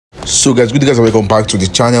So guys, good guys, and welcome back to the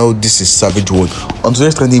channel. This is Savage World. On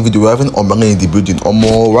today's trending video, we're having Omah in the building.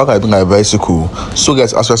 Omah, we're riding a bicycle. So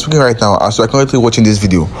guys, as we're speaking right now, as we're currently watching this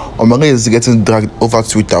video, Omah is getting dragged over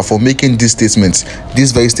Twitter for making this statement,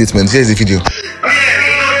 this very statement. Here's the video. See,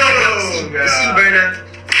 Burna.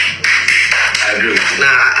 I agree.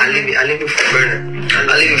 Nah, I leave it for Burna.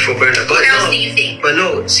 I leave it for Burna. What else do you think? But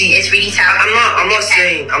no, see, it's really tough. I'm not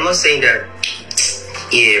saying that.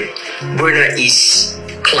 Yeah, Burna is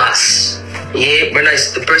class. Yeah, Burna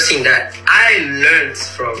is the person that I learned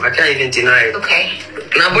from. I can't even deny it. Okay.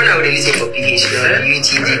 Now Burna would listen for PH,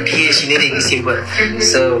 UTD, PH, they listen, but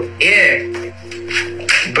so yeah,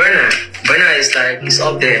 Burna is like, it's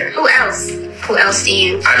up there. Who else? Who else do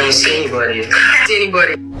you? I don't see anybody.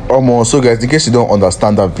 Omah, so guys, in case you don't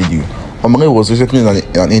understand that video, Omah was recently in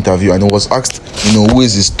an interview and he was asked, who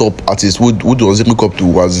is his top artist, who does he look up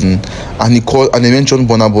to, and he mentioned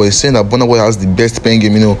BURNA BOY, saying that BURNA BOY has the best paying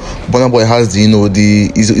game. BURNA BOY has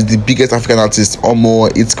is the biggest African artist.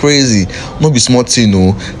 Omah, it's crazy. Not be smart,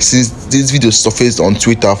 since this video surfaced on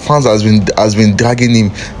Twitter, fans has been dragging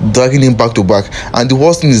him back to back. And the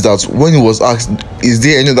worst thing is that when he was asked, is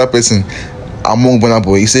there any other person among BURNA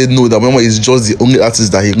BOY, he said no, that BURNA BOY is just the only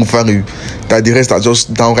artist that he can find, that the rest are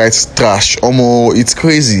just downright trash. Omah, it's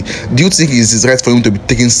crazy. Do you think it's right for him to be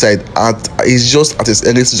taking side he's just at his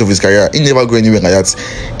early stage of his career? He never go anywhere like that.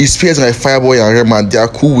 His peers like Fireboy and Redman, they are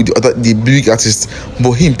cool with the big artists,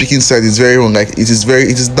 but him picking side is very wrong. Like it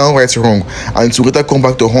is downright wrong, and to later come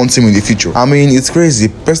back to haunt him in the future. I mean, it's crazy.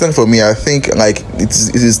 Personally, for me, I think like it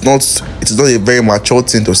is not a very mature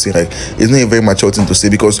thing to say. Like it's not a very mature thing to say,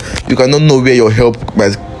 because you cannot know where your help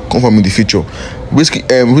might come from in the future. Whiskey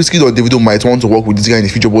or Davido might want to work with this guy in the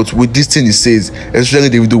future, but with this thing he says, especially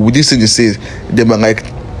Davido, with this thing he says, they might like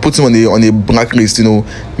put him on a blacklist,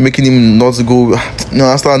 making him not go. No,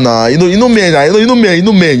 understand now. Men.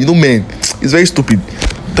 It's very stupid.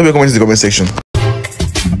 Tell me your comments in the comment section.